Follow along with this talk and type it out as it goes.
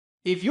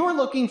If you're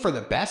looking for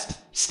the best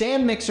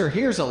stand mixer,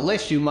 here's a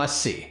list you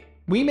must see.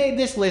 We made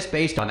this list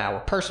based on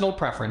our personal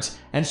preference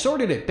and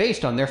sorted it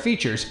based on their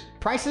features,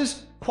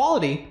 prices,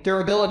 quality,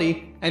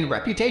 durability, and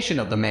reputation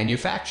of the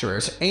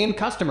manufacturers and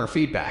customer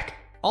feedback.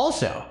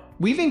 Also,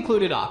 we've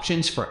included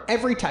options for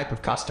every type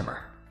of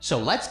customer. So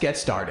let's get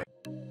started.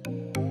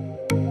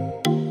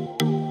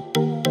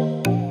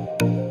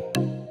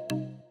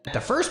 At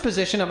the first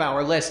position of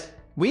our list,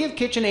 we have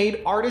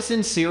KitchenAid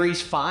Artisan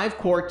Series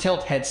 5-quart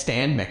tilt head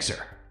stand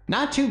mixer.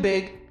 Not too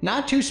big,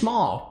 not too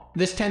small,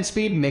 this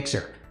 10-speed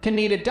mixer can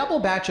knead a double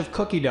batch of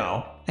cookie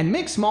dough and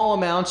mix small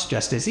amounts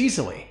just as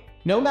easily.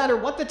 No matter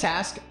what the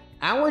task,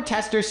 our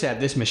tester said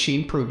this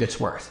machine proved its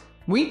worth.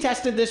 We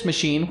tested this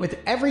machine with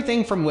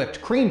everything from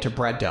whipped cream to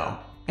bread dough,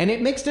 and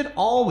it mixed it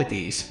all with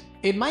ease.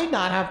 It might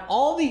not have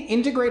all the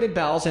integrated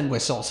bells and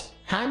whistles,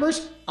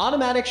 hammers,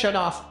 automatic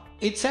shutoff,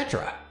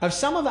 etc. of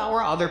some of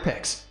our other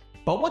picks.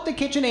 But what the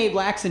KitchenAid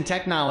lacks in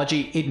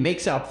technology, it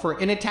makes up for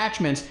in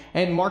attachments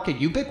and market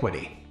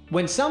ubiquity.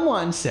 When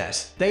someone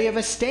says they have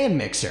a stand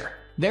mixer,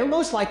 they're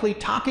most likely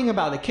talking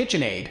about a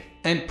KitchenAid,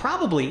 and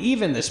probably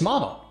even this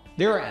model.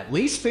 There are at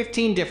least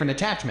 15 different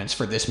attachments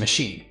for this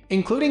machine,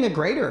 including a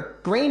grater,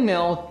 grain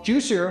mill,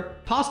 juicer,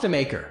 pasta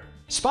maker,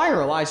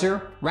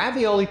 spiralizer,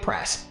 ravioli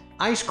press,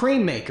 ice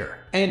cream maker,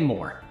 and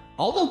more.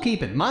 Although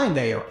keep in mind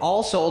they are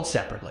all sold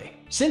separately,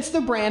 since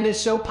the brand is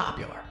so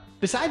popular.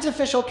 Besides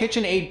official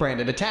KitchenAid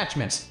branded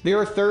attachments, there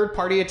are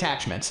third-party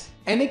attachments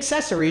and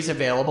accessories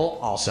available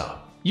also.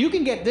 You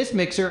can get this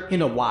mixer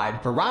in a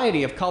wide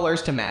variety of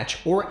colors to match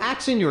or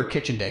accent your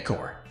kitchen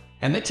decor.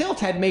 And the tilt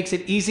head makes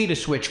it easy to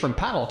switch from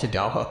paddle to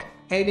dough hook,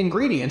 add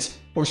ingredients,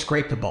 or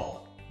scrape the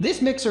bowl.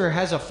 This mixer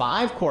has a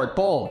 5-quart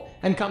bowl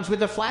and comes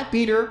with a flat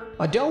beater,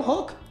 a dough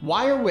hook,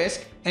 wire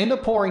whisk, and a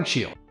pouring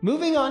shield.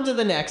 Moving on to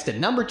the next at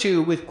number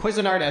 2 with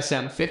Cuisinart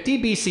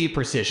SM50BC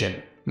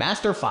Precision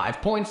Master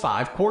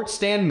 5.5-quart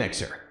stand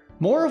mixer.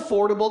 More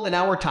affordable than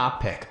our top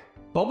pick,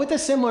 but with a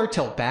similar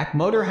tilt-back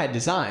motor head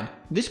design,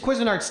 this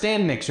Cuisinart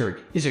stand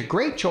mixer is a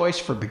great choice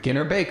for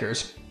beginner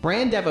bakers,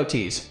 brand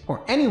devotees,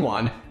 or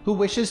anyone who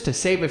wishes to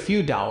save a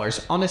few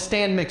dollars on a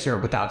stand mixer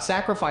without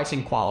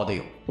sacrificing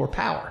quality or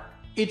power.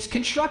 It's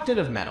constructed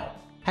of metal,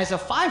 has a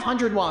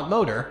 500-watt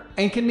motor,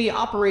 and can be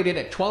operated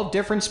at 12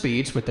 different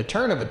speeds with the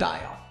turn of a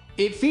dial.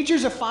 It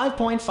features a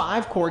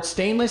 5.5-quart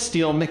stainless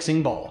steel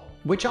mixing bowl,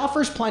 which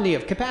offers plenty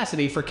of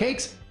capacity for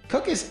cakes,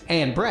 cookies,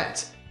 and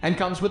breads, and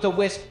comes with a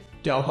whisk,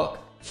 dough hook,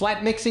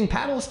 flat mixing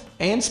paddles,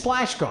 and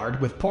splash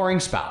guard with pouring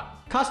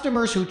spout.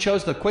 Customers who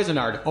chose the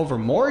Cuisinart over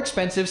more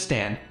expensive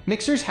stand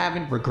mixers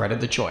haven't regretted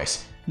the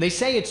choice. They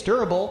say it's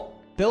durable,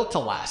 built to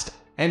last,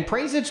 and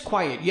praise its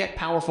quiet yet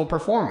powerful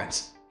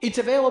performance. It's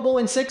available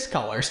in 6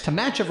 colors to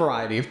match a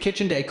variety of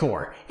kitchen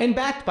decor and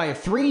backed by a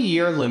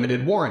 3-year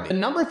limited warranty. The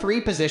number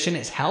 3 position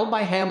is held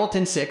by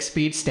Hamilton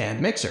 6-speed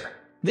stand mixer.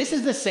 This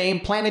is the same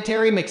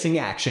planetary mixing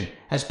action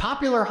as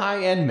popular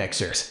high-end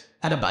mixers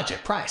at a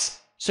budget price.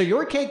 So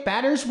your cake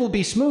batters will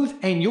be smooth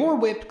and your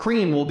whipped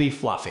cream will be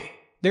fluffy.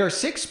 There are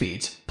 6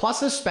 speeds,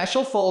 plus a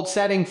special fold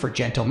setting for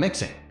gentle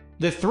mixing.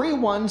 The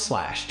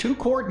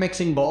 3-1/2-quart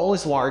mixing bowl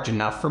is large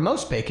enough for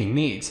most baking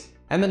needs,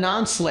 and the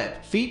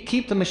non-slip feet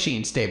keep the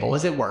machine stable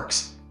as it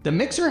works. The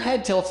mixer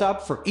head tilts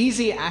up for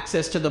easy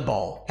access to the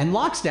bowl and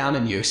locks down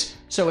in use,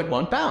 so it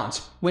won't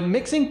bounce when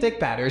mixing thick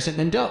batters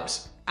and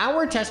doughs.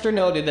 Our tester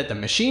noted that the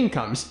machine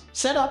comes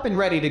set up and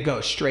ready to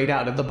go straight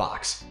out of the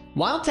box.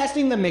 While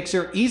testing, the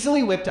mixer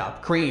easily whipped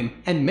up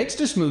cream and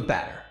mixed a smooth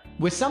batter,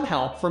 with some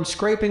help from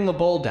scraping the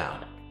bowl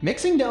down.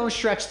 Mixing dough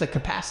stretched the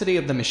capacity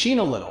of the machine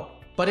a little,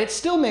 but it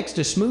still mixed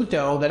a smooth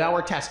dough that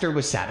our tester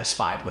was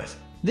satisfied with.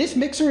 This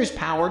mixer is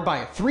powered by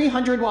a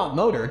 300-watt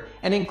motor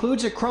and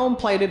includes a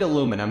chrome-plated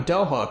aluminum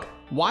dough hook,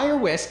 wire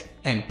whisk,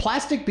 and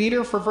plastic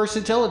beater for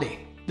versatility.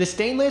 The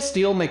stainless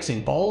steel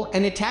mixing bowl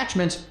and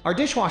attachments are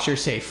dishwasher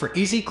safe for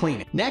easy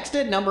cleaning. Next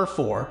at number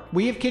 4,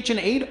 we have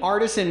KitchenAid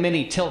Artisan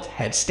Mini Tilt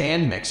Head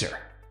Stand Mixer.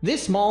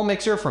 This small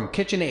mixer from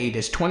KitchenAid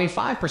is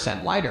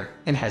 25% lighter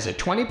and has a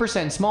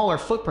 20% smaller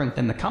footprint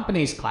than the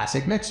company's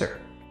classic mixer.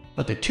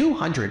 But the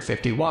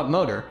 250-watt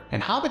motor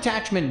and hob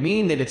attachment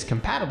mean that it's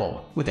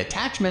compatible with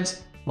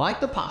attachments like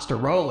the pasta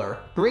roller,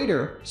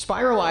 grater,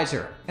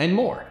 spiralizer, and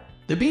more.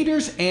 The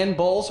beaters and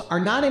bowls are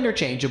not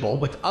interchangeable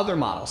with other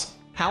models.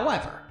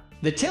 However,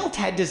 the tilt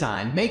head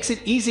design makes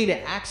it easy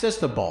to access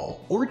the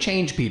bowl or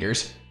change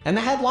beaters, and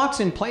the head locks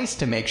in place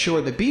to make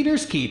sure the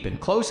beaters keep in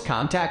close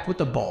contact with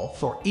the bowl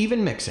for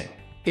even mixing.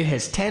 It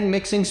has 10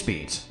 mixing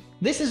speeds.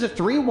 This is a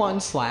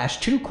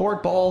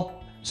 3-1/2-quart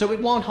bowl, so it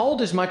won't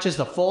hold as much as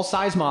the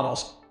full-size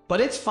models, but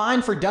it's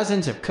fine for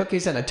dozens of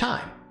cookies at a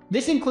time.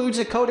 This includes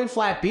a coated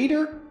flat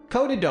beater,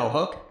 coated dough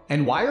hook,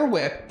 and wire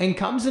whip, and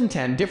comes in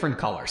 10 different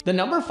colors. The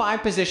number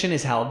 5 position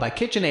is held by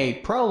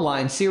KitchenAid Pro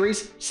Line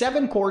Series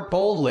 7-quart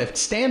bowl lift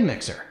stand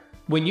mixer.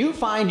 When you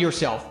find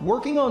yourself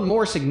working on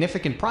more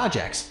significant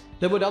projects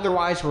that would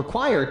otherwise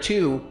require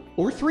 2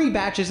 or 3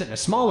 batches in a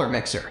smaller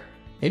mixer,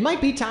 it might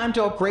be time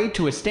to upgrade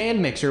to a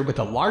stand mixer with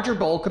a larger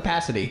bowl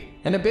capacity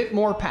and a bit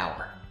more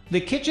power. The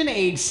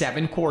KitchenAid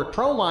 7-quart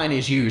Pro line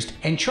is used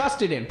and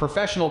trusted in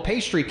professional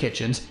pastry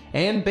kitchens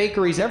and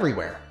bakeries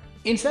everywhere.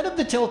 Instead of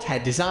the tilt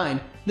head design,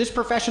 this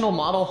professional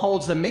model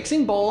holds the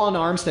mixing bowl on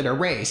arms that are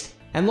raised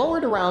and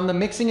lowered around the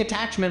mixing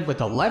attachment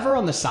with a lever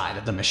on the side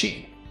of the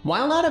machine.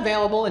 While not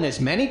available in as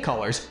many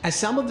colors as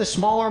some of the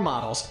smaller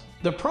models,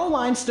 the Pro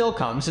line still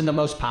comes in the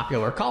most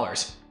popular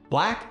colors: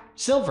 black,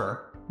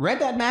 silver, red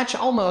that match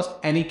almost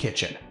any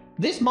kitchen.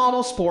 This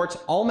model sports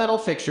all metal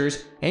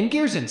fixtures and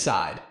gears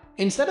inside,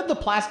 instead of the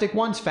plastic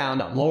ones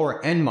found on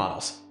lower-end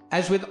models.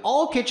 As with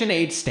all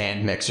KitchenAid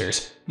stand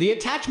mixers, the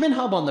attachment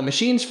hub on the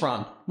machine's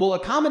front will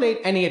accommodate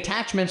any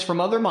attachments from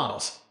other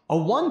models. A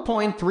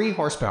 1.3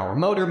 horsepower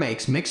motor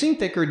makes mixing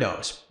thicker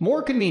doughs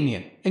more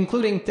convenient,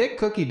 including thick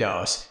cookie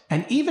doughs,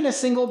 and even a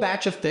single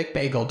batch of thick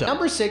bagel dough.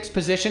 Number 6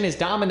 position is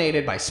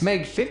dominated by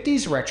SMEG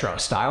 50s Retro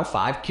Style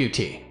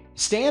 5QT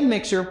stand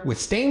mixer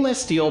with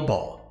stainless steel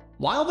bowl.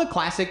 While the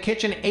classic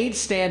KitchenAid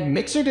stand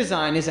mixer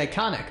design is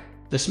iconic,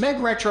 the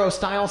SMEG Retro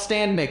Style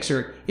stand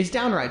mixer is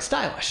downright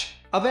stylish.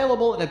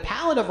 Available in a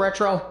palette of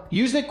retro,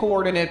 use it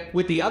coordinate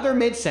with the other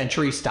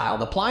mid-century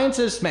styled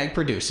appliances SMEG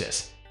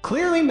produces.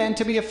 Clearly meant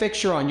to be a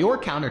fixture on your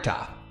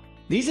countertop.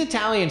 These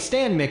Italian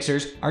stand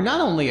mixers are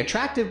not only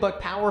attractive but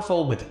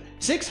powerful with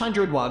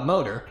 600-watt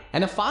motor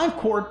and a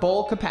 5-quart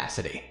bowl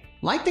capacity.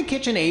 Like the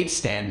KitchenAid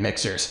stand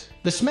mixers,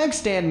 the SMEG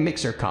stand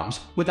mixer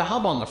comes with a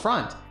hub on the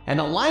front and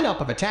a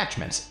lineup of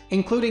attachments,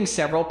 including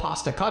several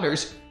pasta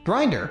cutters,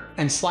 grinder,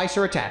 and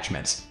slicer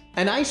attachments.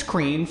 An ice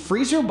cream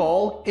freezer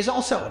bowl is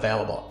also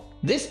available.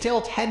 This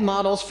tilt head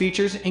model's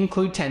features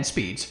include 10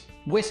 speeds,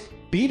 whisk,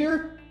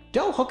 beater,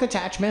 dough hook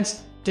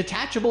attachments,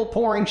 detachable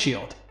pouring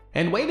shield,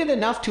 and weighted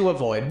enough to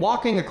avoid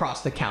walking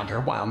across the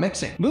counter while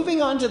mixing.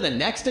 Moving on to the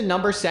next at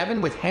number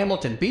 7 with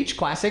Hamilton Beach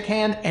Classic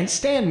Hand and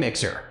Stand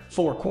Mixer,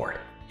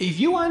 4-quart. If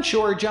you aren't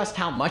sure just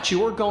how much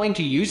you are going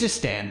to use a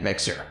stand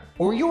mixer,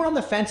 or you're on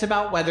the fence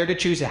about whether to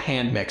choose a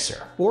hand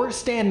mixer or a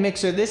stand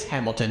mixer, this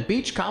Hamilton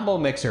Beach Combo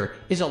Mixer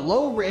is a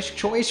low-risk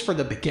choice for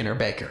the beginner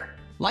baker.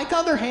 Like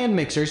other hand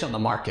mixers on the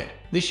market,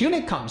 this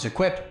unit comes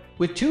equipped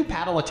with 2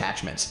 paddle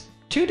attachments,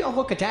 2 dough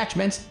hook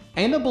attachments,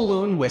 and a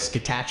balloon whisk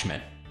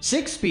attachment.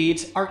 6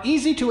 speeds are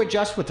easy to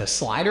adjust with a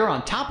slider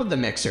on top of the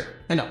mixer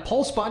and a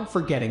pulse button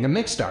for getting a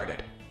mix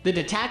started. The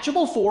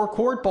detachable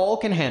 4-quart bowl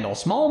can handle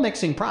small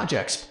mixing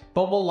projects,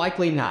 but will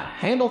likely not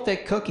handle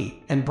thick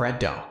cookie and bread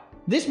dough.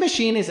 This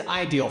machine is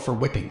ideal for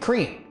whipping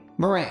cream,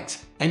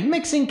 meringues, and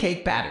mixing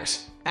cake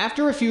batters.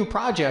 After a few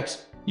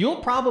projects, you'll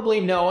probably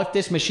know if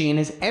this machine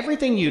has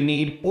everything you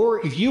need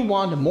or if you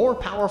want a more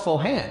powerful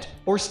hand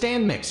or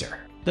stand mixer.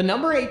 The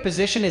number 8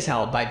 position is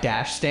held by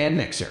Dash Stand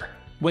Mixer.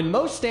 When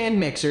most stand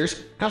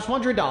mixers cost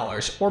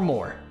 $100 or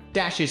more,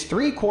 Dash's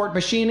 3-quart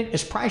machine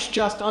is priced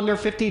just under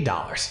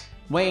 $50.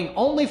 Weighing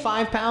only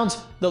 5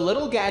 pounds, the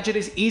little gadget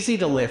is easy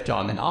to lift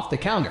on and off the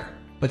counter,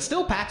 but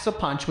still packs a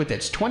punch with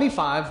its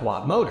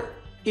 25-watt motor.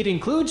 It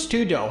includes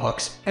 2 dough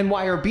hooks and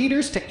wire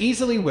beaters to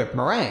easily whip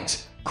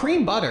meringues,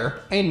 cream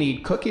butter, and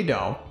knead cookie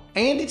dough,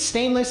 and its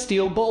stainless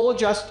steel bowl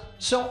adjusts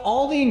so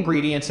all the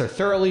ingredients are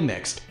thoroughly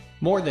mixed.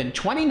 More than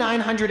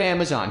 2,900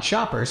 Amazon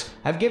shoppers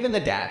have given the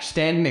Dash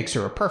Stand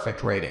Mixer a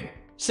perfect rating,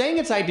 saying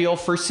it's ideal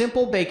for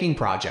simple baking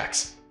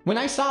projects. When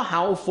I saw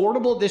how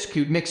affordable this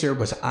cute mixer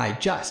was, I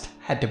just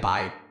had to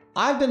buy it.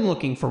 I've been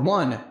looking for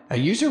one, a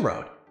user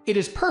wrote. It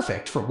is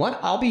perfect for what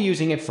I'll be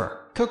using it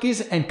for,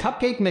 cookies and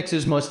cupcake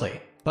mixes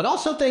mostly, but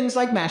also things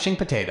like mashing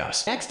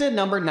potatoes. Next at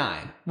number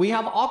 9, we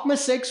have Aucma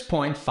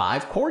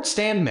 6.5-quart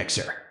stand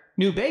mixer.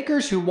 New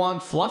bakers who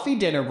want fluffy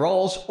dinner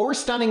rolls or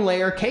stunning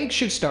layer cakes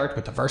should start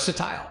with a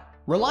versatile,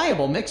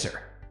 reliable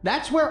mixer.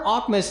 That's where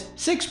Aucma's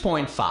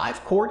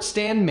 6.5-quart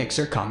stand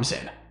mixer comes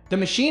in. The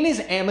machine is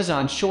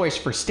Amazon's choice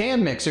for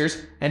stand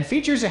mixers and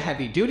features a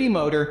heavy-duty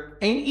motor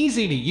and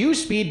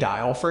easy-to-use speed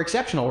dial for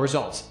exceptional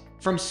results.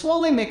 From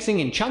slowly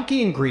mixing in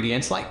chunky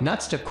ingredients like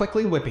nuts to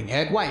quickly whipping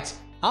egg whites,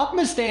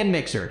 Aucma's stand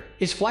mixer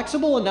is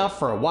flexible enough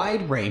for a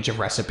wide range of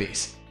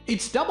recipes.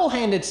 Its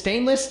double-handed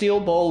stainless steel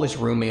bowl is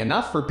roomy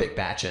enough for big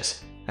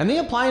batches, and the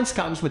appliance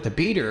comes with a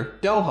beater,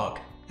 dough hook,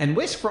 and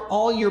whisk for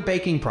all your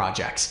baking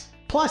projects.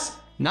 Plus,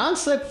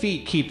 non-slip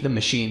feet keep the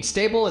machine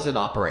stable as it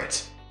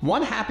operates.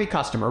 One happy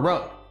customer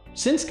wrote,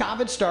 "Since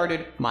COVID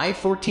started, my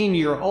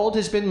 14-year-old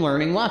has been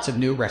learning lots of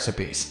new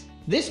recipes.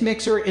 This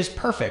mixer is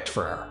perfect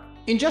for her.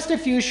 In just a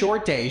few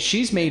short days,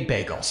 she's made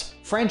bagels,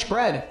 French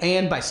bread,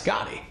 and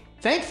biscotti.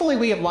 Thankfully,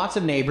 we have lots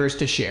of neighbors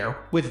to share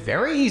with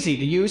very easy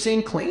to use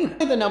and clean."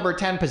 The number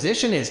 10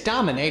 position is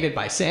dominated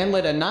by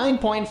SanLidA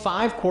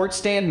 9.5-quart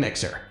stand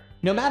mixer.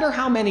 No matter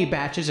how many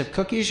batches of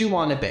cookies you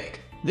want to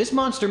bake, this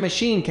monster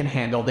machine can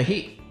handle the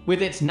heat.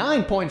 With its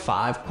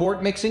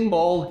 9.5-quart mixing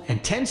bowl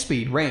and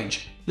 10-speed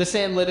range, the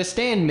SanLidA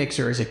stand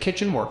mixer is a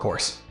kitchen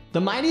workhorse.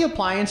 The mighty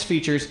appliance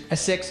features a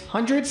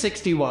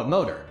 660-watt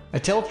motor, a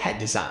tilt head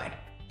design,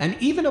 and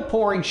even a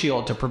pouring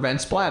shield to prevent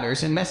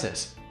splatters and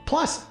messes.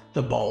 Plus,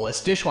 the bowl is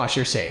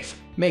dishwasher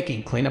safe,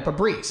 making cleanup a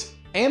breeze.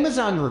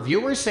 Amazon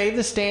reviewers say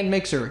the stand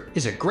mixer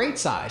is a great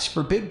size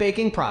for big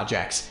baking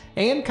projects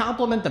and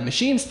complement the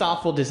machine's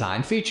thoughtful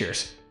design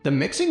features. The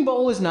mixing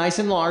bowl is nice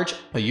and large,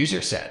 a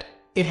user said.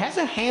 It has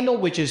a handle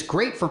which is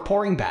great for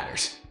pouring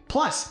batters.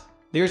 Plus,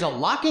 there's a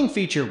locking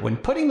feature when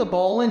putting the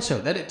bowl in so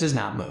that it does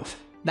not move.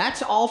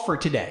 That's all for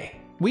today.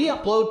 We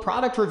upload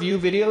product review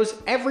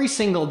videos every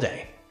single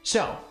day.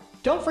 So,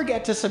 don't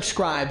forget to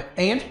subscribe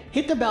and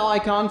hit the bell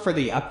icon for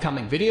the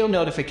upcoming video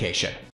notification.